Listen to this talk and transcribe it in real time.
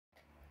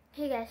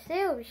Hey guys,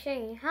 today I'll be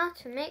showing you how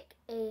to make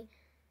a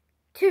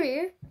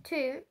two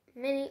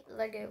mini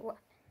Lego weapons.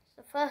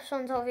 The first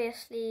one's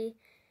obviously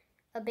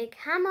a big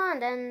hammer,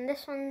 and then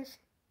this one's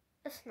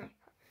a sniper.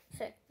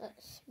 So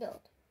let's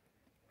build.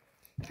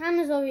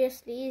 Hammer's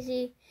obviously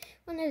easy.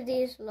 One of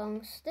these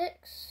long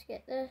sticks,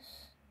 get this.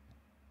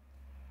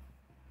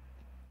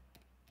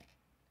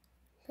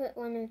 Put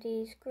one of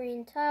these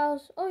green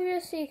tiles.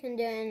 Obviously you can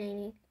do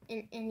it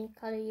in any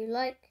colour you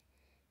like.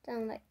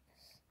 Down like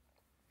this.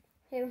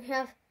 Here we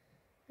have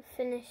the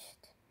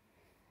finished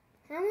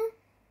hammer.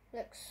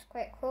 Looks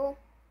quite cool.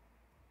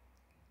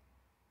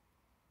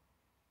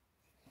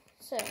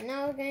 So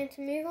now we're going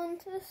to move on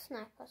to the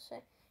sniper.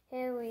 So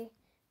here we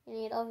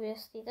need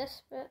obviously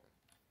this bit.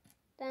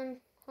 Then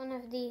one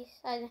of these,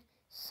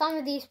 some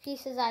of these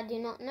pieces I do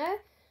not know.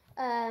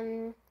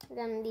 Then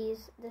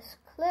this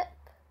clip,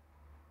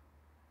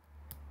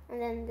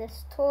 and then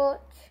this torch,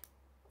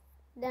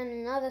 then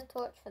another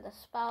torch for the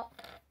spout.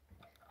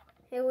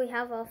 Here we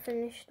have our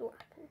finished weapons.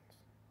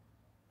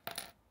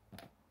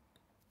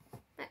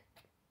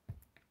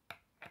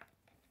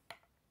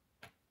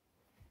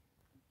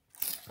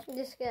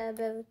 Just get a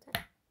bit of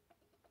time.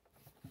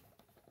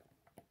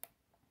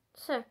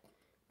 So,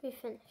 we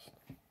finished.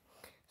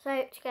 So I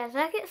hope you guys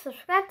like it.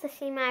 Subscribe to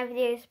see my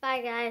videos.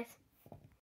 Bye guys.